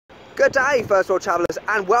Good day, first world travellers,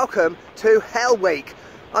 and welcome to Hell Week.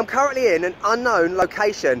 I'm currently in an unknown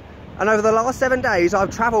location, and over the last 7 days I've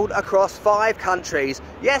travelled across 5 countries.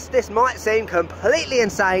 Yes, this might seem completely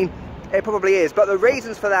insane, it probably is, but the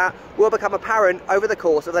reasons for that will become apparent over the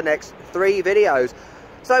course of the next 3 videos.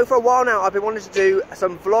 So for a while now I've been wanting to do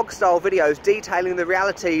some vlog style videos detailing the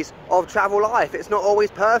realities of travel life. It's not always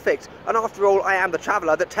perfect, and after all I am the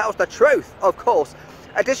traveller that tells the truth, of course.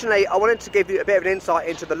 Additionally, I wanted to give you a bit of an insight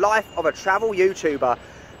into the life of a travel YouTuber.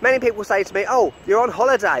 Many people say to me, oh, you're on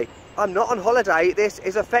holiday. I'm not on holiday, this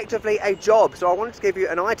is effectively a job. So I wanted to give you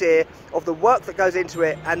an idea of the work that goes into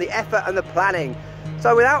it and the effort and the planning.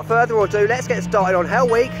 So without further ado, let's get started on Hell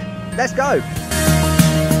Week. Let's go.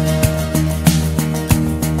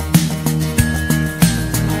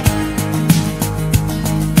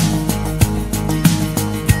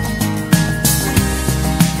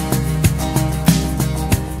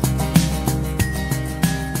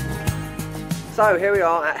 So here we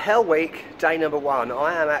are at Hell Week, day number 1.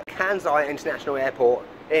 I am at Kansai International Airport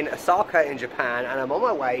in Osaka in Japan, and I'm on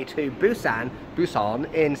my way to Busan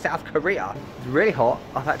in South Korea. It's really hot.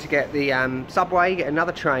 I've had to get the subway, get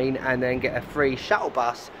another train, and then get a free shuttle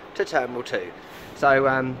bus to Terminal 2.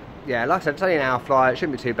 So yeah, like I said, it's only an hour flight, it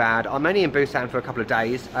shouldn't be too bad. I'm only in Busan for a couple of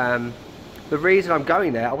days. The reason I'm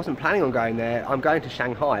going there, I wasn't planning on going there, I'm going to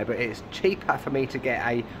Shanghai, but it's cheaper for me to get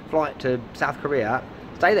a flight to South Korea,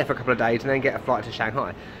 stay there for a couple of days and then get a flight to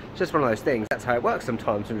Shanghai. It's just one of those things. That's how it works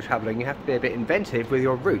sometimes when you're travelling. You have to be a bit inventive with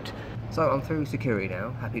your route. So I'm through security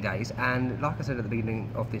now, happy days, and like I said at the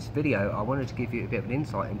beginning of this video, I wanted to give you a bit of an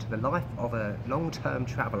insight into the life of a long-term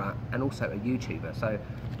traveller and also a YouTuber. So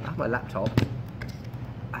I have my laptop,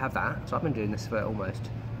 I have that, so I've been doing this for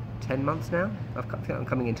almost 10 months now. I think I'm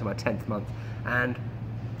coming into my 10th month, and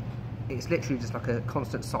it's literally just like a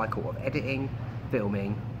constant cycle of editing,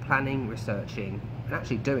 filming, planning, researching, and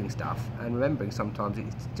actually doing stuff, and remembering sometimes that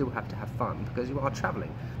you still have to have fun because you are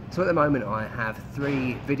travelling. So at the moment I have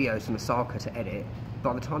 3 videos from Osaka to edit.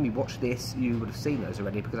 By the time you watch this you would have seen those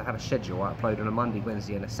already because I have a schedule. I upload on a Monday,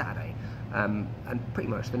 Wednesday and a Saturday, and pretty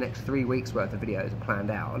much the next 3 weeks worth of videos are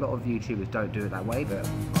planned out. A lot of YouTubers don't do it that way, but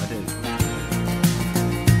I do.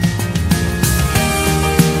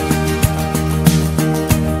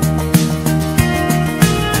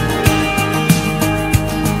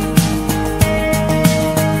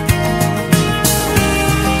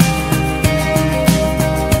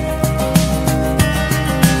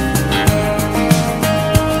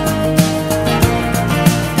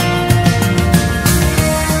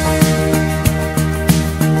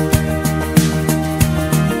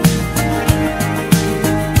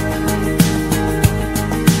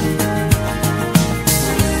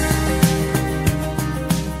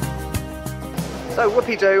 So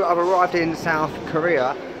whoopie-doo, I've arrived in South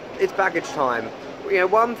Korea. It's baggage time. You know,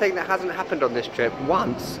 one thing that hasn't happened on this trip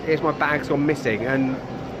once is my bag's gone missing, and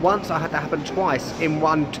once I had that happen twice in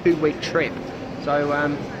one 2-week trip. So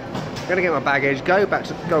I'm gonna get my baggage, go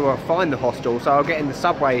find the hostel. So I'll get in the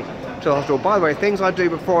subway to the hostel. By the way, things I do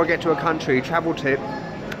before I get to a country, travel tip: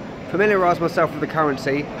 familiarise myself with the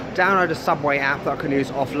currency, download a subway app that I can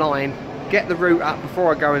use offline, get the route up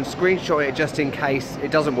before I go and screenshot it just in case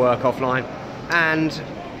it doesn't work offline. And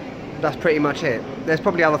that's pretty much it. There's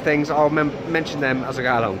probably other things, I'll mention them as I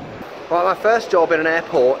go along. Well, my first job in an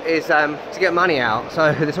airport is to get money out.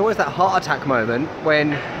 So there's always that heart attack moment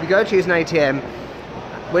when you go to use an ATM.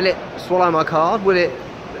 Will it swallow my card? Will it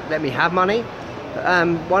let me have money?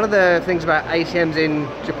 One of the things about ATMs in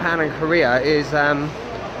Japan and Korea is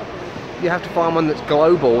you have to find one that's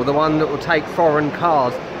global, the one that will take foreign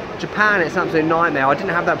cards. Japan, it's an absolute nightmare. I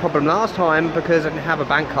didn't have that problem last time because I didn't have a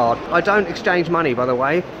bank card. I don't exchange money, by the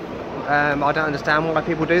way. I don't understand why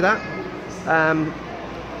people do that.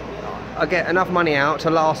 I get enough money out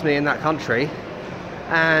to last me in that country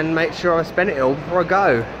and make sure I spend it all before I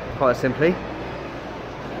go, quite simply.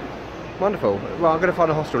 Wonderful. Well, I'm going to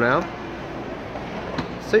find a hostel now.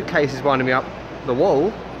 Suitcase is winding me up the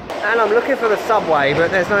wall. And I'm looking for the subway,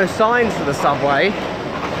 but there's no signs for the subway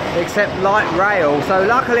except light rail. So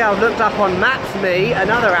luckily I've looked up on Maps.me,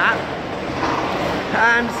 another app,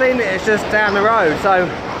 and seen that it's just down the road. So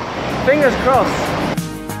fingers crossed.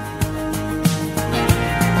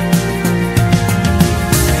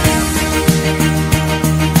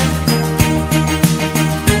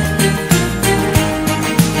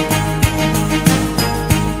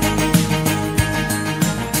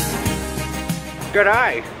 Good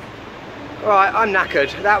day. Right, I'm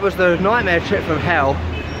knackered. That was the nightmare trip from hell.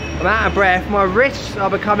 I'm out of breath. My wrists are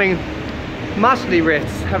becoming muscly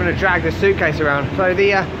wrists, having to drag the suitcase around. So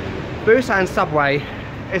the Busan subway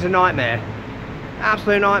is a nightmare.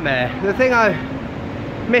 Absolute nightmare. The thing I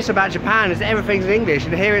miss about Japan is that everything's in English,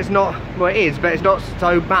 and here it's not, well it is, but it's not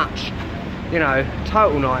so much, you know,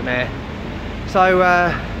 total nightmare. So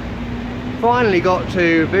finally got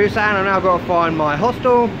to Busan, and now I've got to find my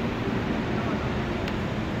hostel.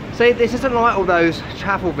 See, this isn't like all those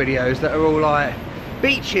travel videos that are all like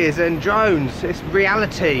beaches and drones. It's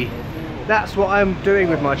reality. That's what I'm doing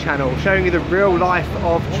with my channel, showing you the real life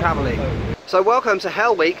of travelling. So welcome to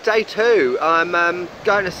Hell Week, day 2. I'm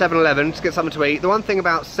going to 7-Eleven to get something to eat. The one thing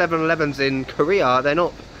about 7-Elevens in Korea,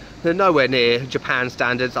 they're nowhere near Japan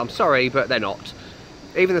standards. I'm sorry, but they're not.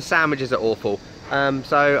 Even the sandwiches are awful.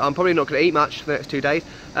 So I'm probably not going to eat much for the next 2 days.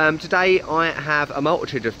 Today I have a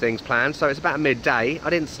multitude of things planned, so it's about midday. I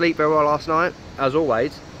didn't sleep very well last night, as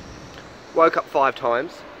always. Woke up 5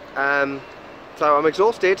 times. So I'm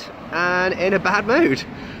exhausted and in a bad mood.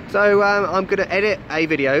 So I'm going to edit a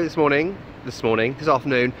video this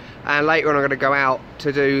afternoon, and later on I'm going to go out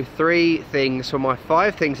to do 3 things for my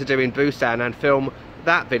 5 things to do in Busan and film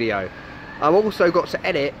that video. I've also got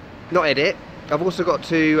to I've also got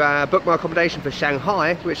to book my accommodation for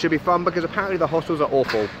Shanghai, which should be fun because apparently the hostels are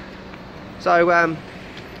awful. So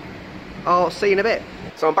I'll see you in a bit.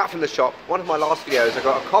 So I'm back from the shop. One of my last videos I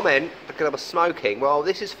got a comment because I was smoking. Well,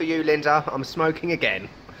 this is for you, Linda. I'm smoking again.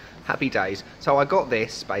 Happy days. So I got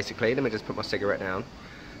this basically. Let me just put my cigarette down.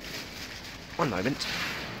 One moment.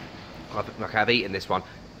 Okay, I've eaten this one.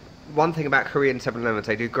 One thing about Korean 7-Elevens,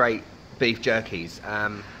 they do great beef jerkies.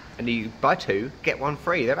 And you buy 2, get 1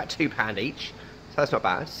 free. They're about £2 each. So that's not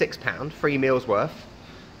bad. £6, 3 meals worth.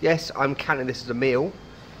 Yes, I'm counting this as a meal.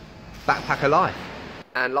 Backpacker life.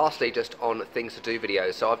 And lastly, just on things to do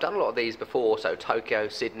videos. So I've done a lot of these before. So Tokyo,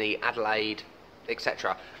 Sydney, Adelaide,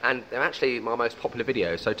 etc. And they're actually my most popular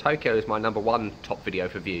videos. So Tokyo is my #1 top video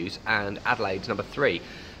for views, and Adelaide's #3.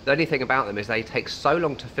 The only thing about them is they take so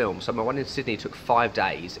long to film. So my one in Sydney took 5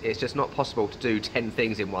 days. It's just not possible to do 10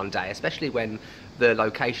 things in one day, especially when the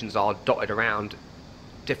locations are dotted around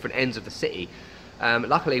different ends of the city.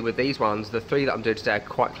 Luckily with these ones, the 3 that I'm doing today are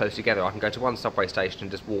quite close together. I can go to one subway station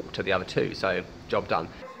and just walk to the other 2, so job done.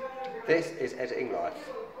 This is editing life.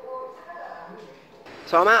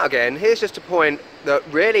 So I'm out again. Here's just a point that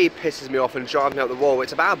really pisses me off and drives me up the wall.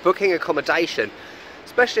 It's about booking accommodation,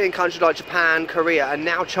 especially in countries like Japan, Korea and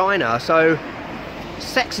now China. So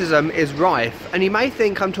sexism is rife, and you may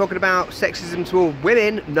think I'm talking about sexism toward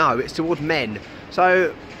women. No, it's towards men.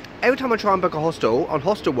 So every time I try and book a hostel on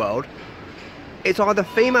Hostel World, it's either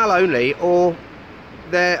female only, or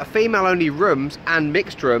there are female only rooms and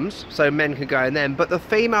mixed rooms, so men can go in them, but the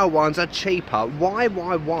female ones are cheaper. Why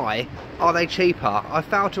are they cheaper? I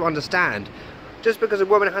fail to understand. Just because a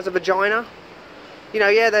woman has a vagina? You know,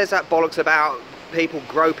 yeah, there's that bollocks about people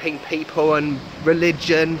groping people and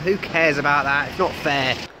religion. Who cares about that? It's not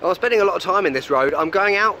fair. I'm spending a lot of time in this road. I'm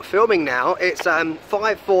going out filming now. It's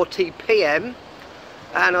 5:40 PM.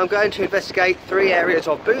 And I'm going to investigate 3 areas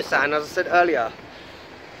of Busan, as I said earlier.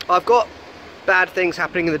 I've got bad things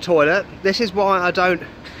happening in the toilet. This is why I don't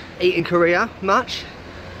eat in Korea much.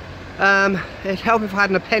 It'd help if I had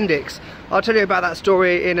an appendix. I'll tell you about that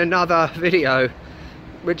story in another video,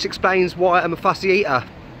 which explains why I'm a fussy eater.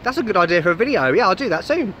 That's a good idea for a video. Yeah, I'll do that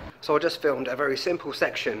soon. So I just filmed a very simple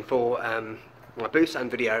section for my Busan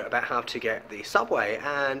video about how to get the subway,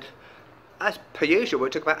 and as per usual,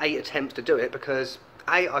 it took about 8 attempts to do it because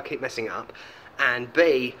A, I keep messing it up, and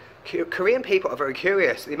B, Korean people are very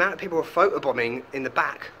curious. The amount of people who are photobombing in the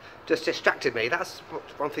back just distracted me. That's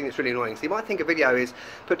one thing that's really annoying. So you might think a video is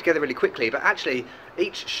put together really quickly, but actually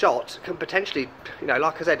each shot can potentially, you know,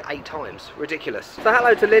 like I said, 8 times. Ridiculous. So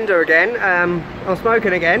hello to Linda again. I'm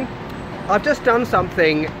smoking again. I've just done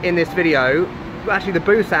something in this video, actually the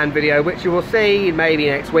Busan video, which you will see maybe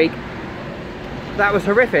next week. That was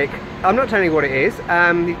horrific. I'm not telling you what it is.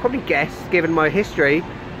 You probably guess, given my history.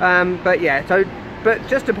 But yeah, but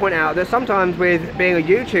just to point out that sometimes with being a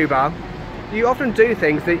YouTuber, you often do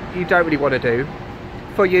things that you don't really want to do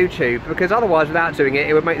for YouTube, because otherwise, without doing it,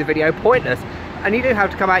 it would make the video pointless. And you do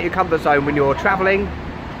have to come out of your comfort zone when you're traveling.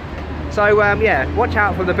 So yeah, watch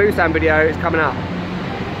out for the Busan video. It's coming up.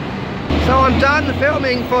 So I'm done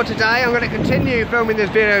filming for today. I'm going to continue filming this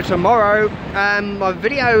video tomorrow. My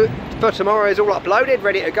video for tomorrow is all uploaded,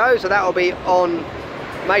 ready to go, so that will be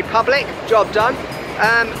made public. Job done.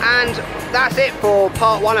 And that's it for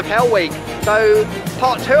part 1 of Hell Week. So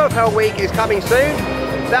part 2 of Hell Week is coming soon.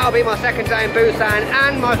 That'll be my 2nd day in Busan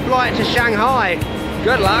and my flight to Shanghai.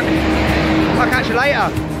 Good luck. I'll catch you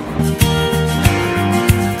later.